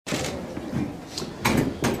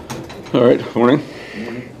All right, morning.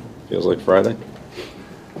 Morning. Feels like Friday.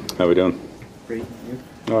 How we doing? Great. You?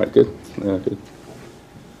 All right, good. Yeah, good.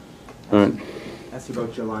 All right. Ask you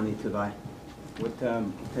about Jelani Tavai. What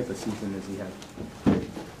type of season does he have?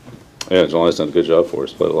 Yeah, Jelani's done a good job for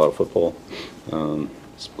us. Played a lot of football.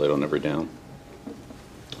 He's played on every down.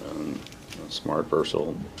 Smart,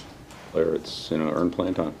 versatile player. It's, earned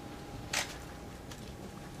playing time.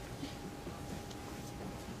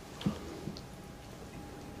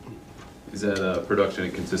 Is that production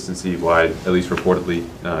and consistency why, at least reportedly,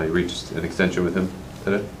 you reached an extension with him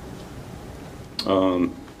today?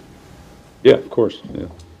 Yeah, of course. Yeah.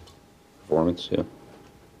 Performance, yeah.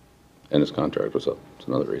 And his contract was up. It's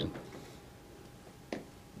another reason.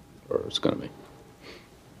 Or it's going to be.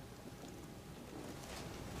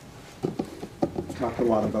 Talked a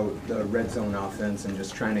lot about the red zone offense and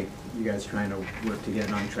just you guys trying to work to get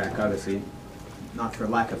it on track. Obviously, not for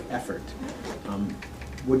lack of effort.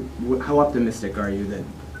 How optimistic are you that,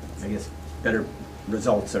 I guess, better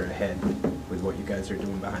results are ahead with what you guys are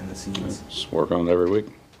doing behind the scenes? Just work on it every week.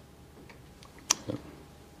 Yeah.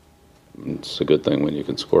 It's a good thing when you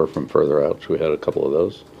can score from further out. We had a couple of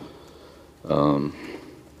those. So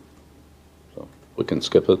we can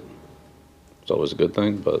skip it. It's always a good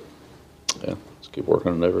thing, but yeah, let's keep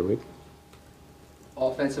working on it every week.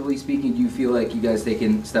 Offensively speaking, do you feel like you guys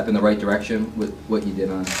taking a step in the right direction with what you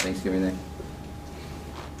did on Thanksgiving Day?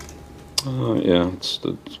 Yeah, it's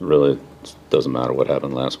really it doesn't matter what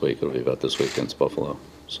happened last week. It'll be about this week against Buffalo.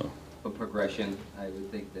 So. A progression, I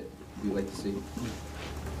would think that we'd like to see.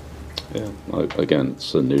 Yeah. Again,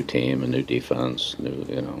 it's a new team, a new defense,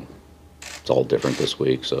 it's all different this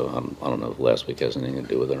week. So I don't know if last week has anything to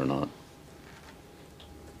do with it or not.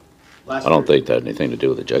 I don't think that had anything to do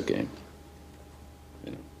with the Jet game.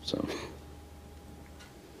 So.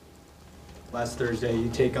 Last Thursday, you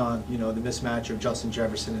take on, the mismatch of Justin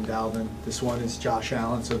Jefferson and Dalvin. This one is Josh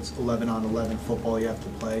Allen, so it's 11-on-11 football you have to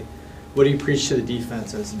play. What do you preach to the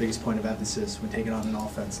defense as the biggest point of emphasis when taking on an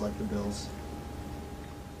offense like the Bills?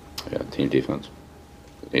 Yeah, team defense.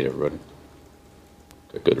 Need everybody.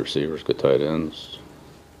 Got good receivers, good tight ends,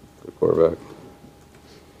 good quarterback.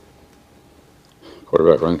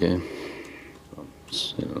 Quarterback run game.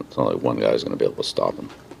 It's not like one guy's going to be able to stop him.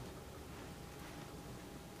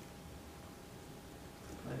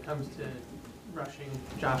 When it comes to rushing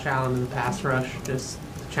Josh Allen in the pass rush, just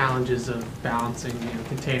the challenges of balancing,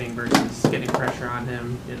 containing versus getting pressure on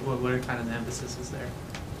him. What are kind of the emphases there?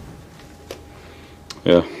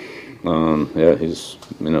 Yeah. Yeah, he's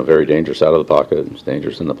very dangerous out of the pocket. He's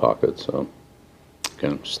dangerous in the pocket. So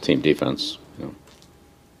again, just team defense.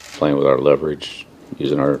 Playing with our leverage,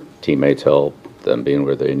 using our teammates' help, them being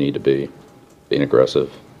where they need to be, being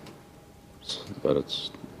aggressive. But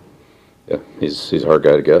he's a hard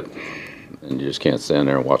guy to get, and you just can't stand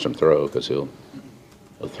there and watch him throw because he'll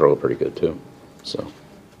throw pretty good too. So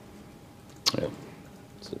yeah,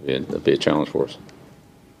 it'll be a challenge for us.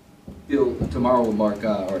 Bill, tomorrow will mark,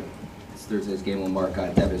 or this Thursday's game will mark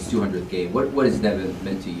Devin's 200th game. What has Devin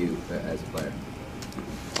meant to you as a player?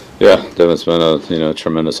 Yeah, Devin's been a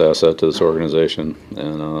tremendous asset to this organization,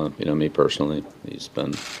 and me personally, he's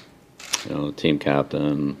been team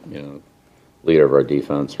captain, leader of our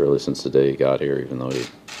defense really since the day he got here. Even though he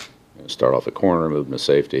started off at corner, moved into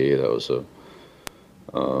safety, that was a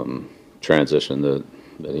transition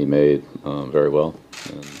that he made very well.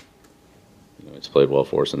 And he's played well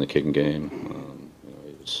for us in the kicking game.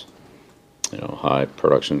 He was high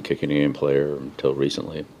production kicking game player until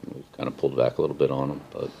recently. We've kind of pulled back a little bit on him,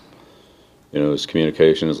 but his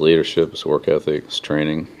communication, his leadership, his work ethic, his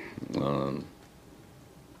training, on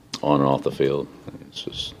and off the field. It's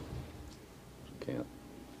just can't.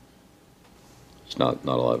 It's not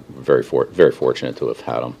a lot. Very fortunate to have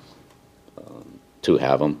had him,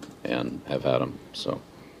 and have had him. So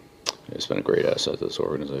it's been a great asset to this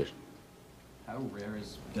organization. How rare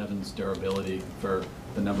is Devin's durability for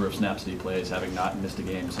the number of snaps that he plays, having not missed a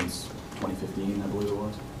game since 2015, I believe it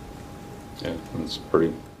was? Yeah, it's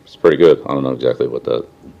pretty good. I don't know exactly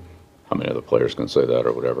how many other players can say that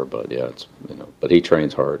or whatever, but yeah, it's but he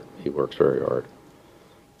trains hard. He works very hard.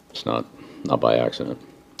 It's not by accident.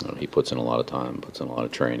 He puts in a lot of time, puts in a lot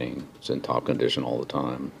of training. He's in top condition all the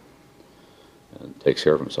time, and takes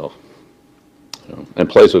care of himself. And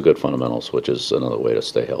plays with good fundamentals, which is another way to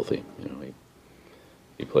stay healthy.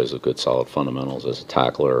 He plays with good, solid fundamentals as a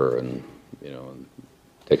tackler, and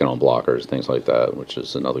taking on blockers, things like that, which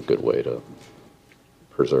is another good way to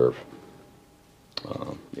preserve.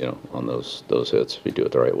 On those hits, if you do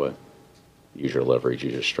it the right way, use your leverage,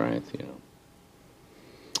 use your strength.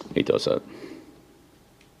 He does that.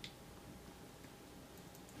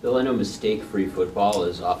 Bill, I know mistake-free football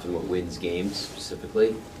is often what wins games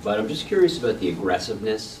specifically, but I'm just curious about the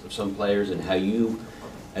aggressiveness of some players and how you,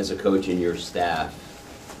 as a coach and your staff,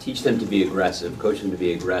 teach them to be aggressive, coach them to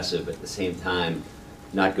be aggressive at the same time,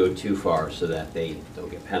 not go too far so that they don't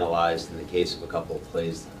get penalized in the case of a couple of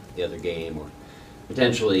plays the other game, or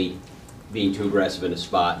potentially being too aggressive in a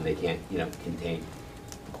spot and they can't, contain.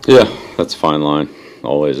 Yeah, that's a fine line.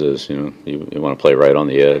 Always is. You want to play right on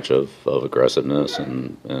the edge of aggressiveness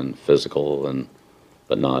and physical,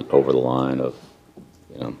 but not over the line of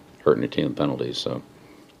hurting your team with penalties. So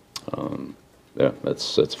yeah,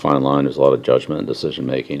 it's a fine line. There's a lot of judgment and decision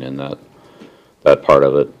making in that part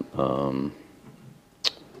of it.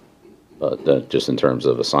 But just in terms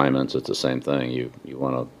of assignments, it's the same thing. You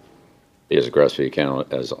want to be as aggressive as you can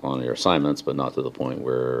as on your assignments, but not to the point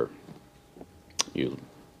where you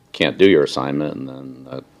can't do your assignment, and then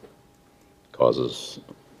that causes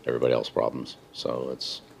everybody else problems. So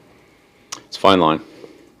it's a fine line.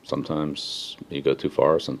 Sometimes you go too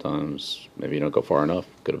far. Sometimes maybe you don't go far enough.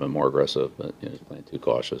 Could have been more aggressive, but you're playing too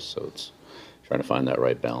cautious. So it's trying to find that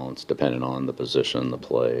right balance, depending on the position, the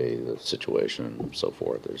play, the situation, and so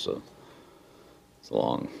forth. It's a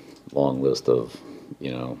long list of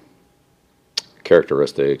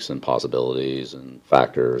characteristics and possibilities and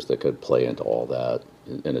factors that could play into all that,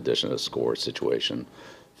 in addition to score, situation,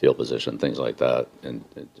 field position, things like that, and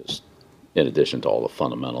just in addition to all the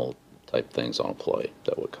fundamental type things on a play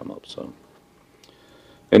that would come up. So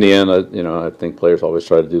in the end, I think players always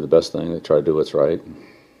try to do the best thing. They try to do what's right.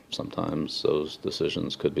 Sometimes those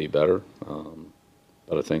decisions could be better,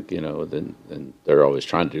 but I think then they're always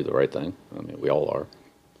trying to do the right thing. I mean, we all are,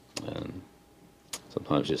 and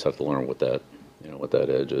sometimes you just have to learn what that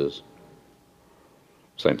edge is.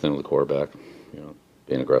 Same thing with the quarterback.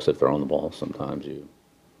 Being aggressive, throwing the ball. Sometimes you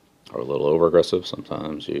are a little over aggressive.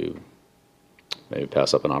 Sometimes you maybe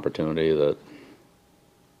pass up an opportunity that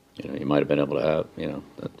you might have been able to have.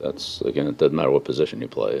 That's again, it doesn't matter what position you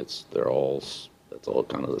play. That's all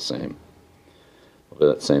kind of the same.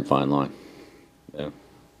 That same fine line. Yeah,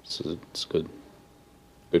 it's good.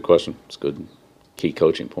 Good question. It's a good key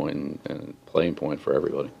coaching point and playing point for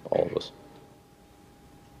everybody, all of us.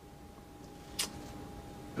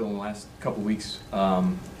 Bill, in the last couple weeks,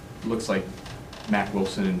 looks like Mack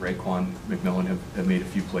Wilson and Raekwon McMillan have made a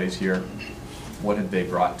few plays here. What have they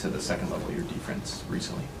brought to the second level of your defense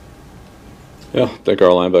recently? Yeah, I think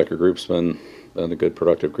our linebacker group's been a good,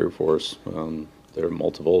 productive group for us. They're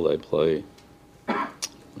multiple. They play,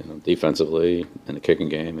 defensively in the kicking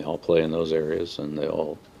game. They all play in those areas, and they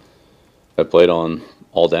all have played on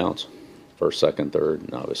all downs, first, second, third,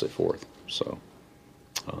 and obviously fourth. So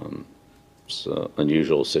it's an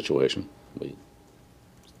unusual situation.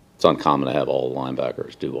 It's uncommon to have all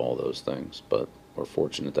linebackers do all those things, but we're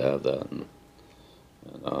fortunate to have that. And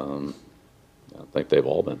I think they've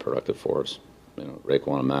all been productive for us.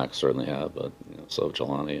 Raekwon and Max certainly have, but so have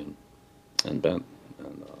Jelani and Bent.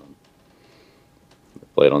 And they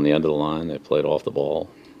played on the end of the line. They played off the ball,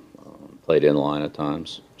 played in line at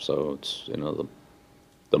times. So it's the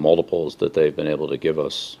multiples that they've been able to give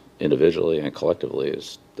us individually and collectively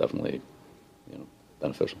is definitely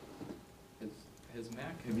beneficial.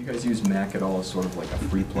 Have you guys used Mack at all as sort of like a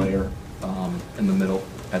free player in the middle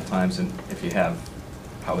at times? And if you have,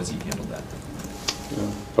 how has he handled that?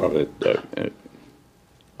 Probably.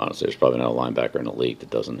 Honestly, there's probably not a linebacker in the league that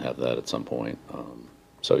doesn't have that at some point.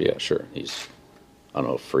 So yeah, sure. I don't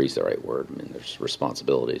know if free's the right word. I mean, there's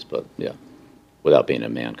responsibilities, but yeah, without being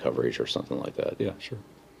in man coverage or something like that. Yeah, sure.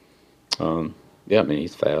 Yeah, I mean,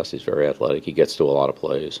 he's fast. He's very athletic. He gets to a lot of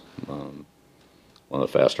plays. One of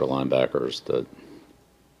the faster linebackers that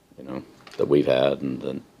we've had, and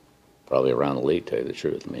then probably around the league, to tell you the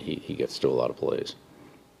truth. I mean, he gets to a lot of plays.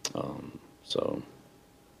 So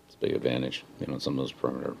it's a big advantage, in some of those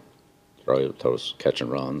perimeter throws, catch and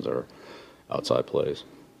runs or outside plays.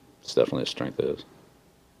 It's definitely a strength of his.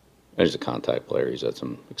 And he's a contact player. He's had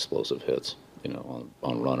some explosive hits,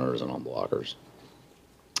 on runners and on blockers.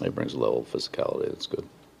 He brings a level of physicality that's good.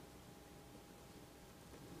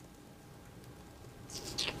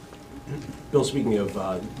 Bill, speaking of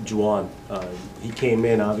Juwan, he came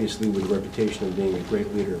in obviously with a reputation of being a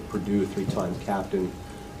great leader at Purdue, three-time captain,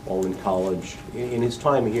 all in college. In his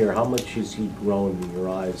time here, how much has he grown in your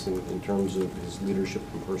eyes in terms of his leadership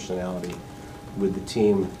and personality with the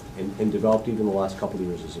team and developed even the last couple of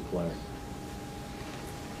years as a player?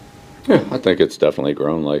 Yeah, I think it's definitely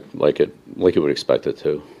grown like you would expect it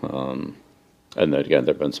to. And then again,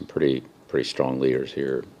 there've been some pretty strong leaders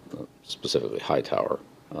here, specifically Hightower.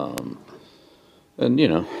 And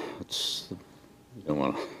it's you don't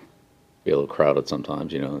want to be a little crowded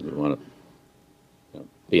sometimes. You want to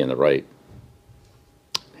being the right,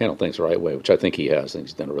 handle things the right way, which I think he has. I think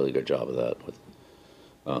he's done a really good job of that with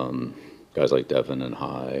guys like Devin and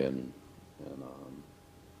High and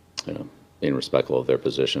you know, being respectful of their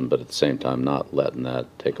position, but at the same time not letting that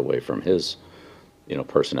take away from his, you know,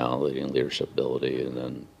 personality and leadership ability. And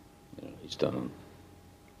then, you know, he's done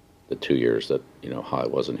the 2 years that, you know, High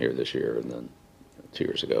wasn't here this year, and then 2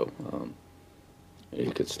 years ago,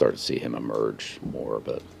 you could start to see him emerge more.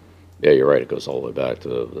 But yeah, you're right. It goes all the way back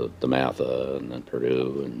to the Matha and then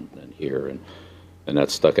Purdue and here, and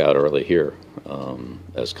that stuck out early here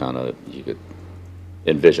as kind of, you could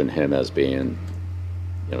envision him as being,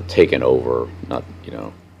 you know, taken over, not, you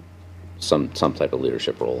know, some type of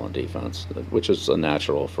leadership role on defense, which is a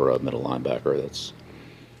natural for a middle linebacker. That's,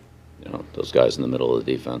 you know, those guys in the middle of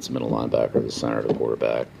the defense, middle linebacker, the center, the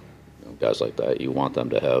quarterback, you know, guys like that. You want them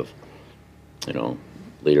to have, you know,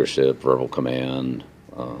 leadership, verbal command,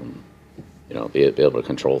 you know, be able to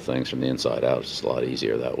control things from the inside out. It's just a lot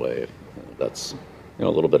easier that way. That's, you know,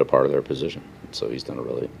 a little bit of part of their position. So he's done a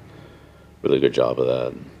really good job of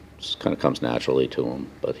that. Just kind of comes naturally to him,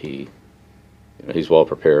 but he, you know, he's well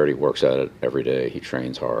prepared. He works at it every day. He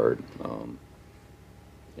trains hard.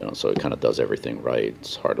 You know, so he kind of does everything right.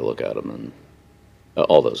 It's hard to look at him, and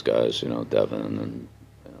all those guys, you know, Devin and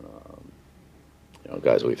you know,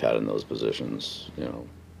 guys we've had in those positions, you know,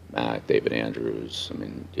 Mac, David Andrews. I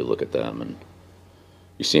mean, you look at them and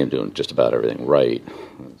you see him doing just about everything right.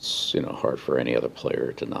 It's, you know, hard for any other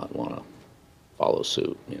player to not want to follow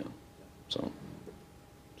suit, you know. So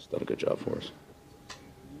he's done a good job for us.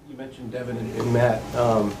 You mentioned Devin and Matt.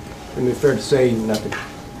 I mean, it's fair to say, not to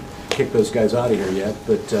kick those guys out of here yet,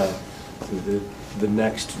 but the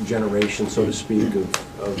next generation, so to speak,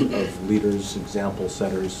 of leaders, example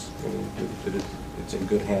setters, I mean, it's in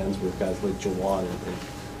good hands with guys like Jawan and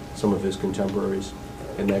some of his contemporaries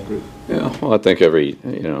in that group. Yeah, well, I think every,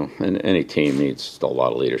 you know, and any team needs a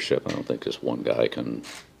lot of leadership. I don't think just one guy can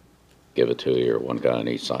give it to you, or one guy on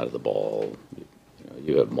each side of the ball. You know,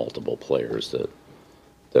 you have multiple players that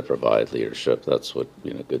provide leadership. That's what,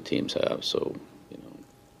 you know, good teams have. So, you know,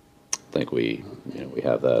 I think we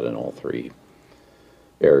have that in all three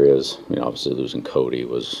areas. I mean, obviously losing Cody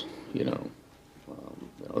was, you know,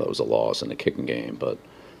 that was a loss in the kicking game, but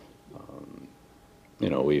you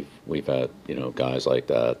know, we've had, you know, guys like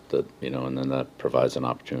that, you know, and then that provides an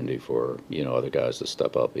opportunity for, you know, other guys to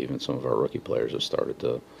step up. Even some of our rookie players have started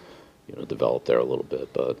to, you know, develop there a little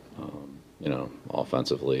bit. But you know,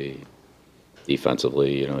 offensively,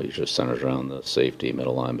 defensively, you know, it just centers around the safety,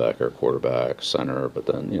 middle linebacker, quarterback, center. But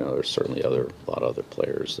then, you know, there's certainly a lot of other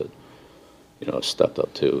players that, you know, have stepped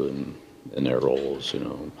up too in their roles. You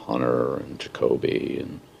know, Hunter and Jacoby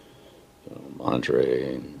and, you know,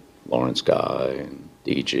 Andre and Lawrence Guy and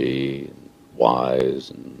DG and Wise,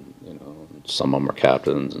 and, you know, some of them are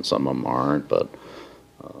captains and some of them aren't. But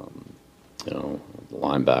you know, the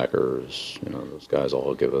linebackers, you know, those guys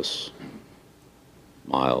all give us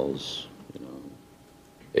Miles, you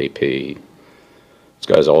know, AP. These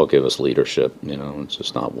guys all give us leadership. You know, it's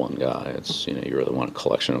just not one guy. It's, you know, you really want a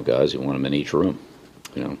collection of guys. You want them in each room.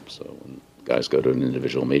 You know, so when guys go to an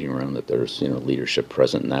individual meeting room, that there's, you know, leadership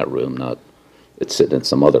present in that room, not it's sitting in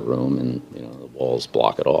some other room and, you know, the walls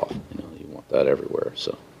block it off. You know, you want that everywhere.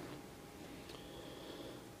 So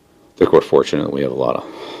I think we're fortunate that we have a lot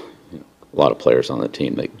of players on the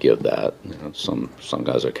team that give that. You know, some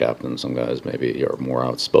guys are captains, some guys maybe are more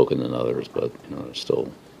outspoken than others, but, you know, they're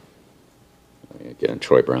still. I mean, again,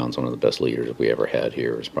 Troy Brown's one of the best leaders we ever had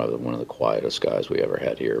here. He's probably one of the quietest guys we ever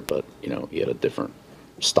had here, but, you know, he had a different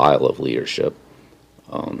style of leadership.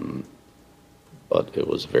 But it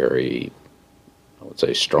was very, I would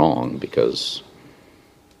say, strong, because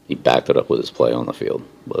he backed it up with his play on the field,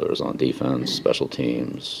 whether it was on defense, special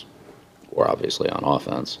teams, or obviously on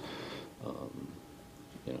offense.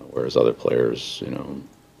 You know, whereas other players, you know,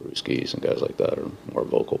 Brewskis and guys like that are more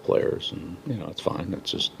vocal players, and, you know, it's fine.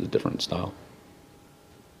 It's just a different style.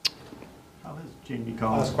 How has Jamie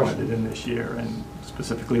Collins blended in this year, and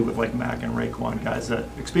specifically with like Mac and Raekwon, guys that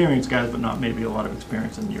experienced guys, but not maybe a lot of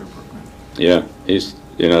experience in your program? Yeah, he's,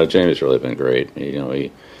 you know, Jamie's really been great. You know,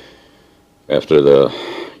 he, after the,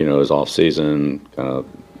 you know, his off season, kind of,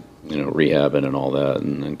 you know, rehabbing and all that,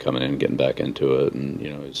 and then coming in and getting back into it, and, you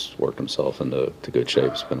know, he's worked himself into good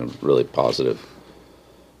shape. He's been a really positive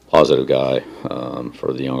guy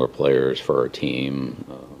for the younger players, for our team,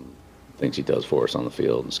 things he does for us on the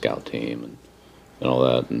field and scout team and all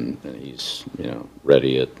that, and he's, you know,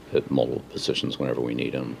 ready at multiple positions whenever we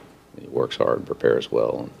need him. He works hard and prepares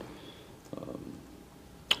well, and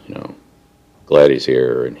you know, glad he's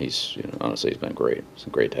here, and he's, you know, honestly, he's been great. It's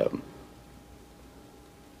great to have him.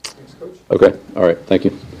 Thanks, Coach. Okay, all right, thank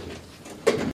you.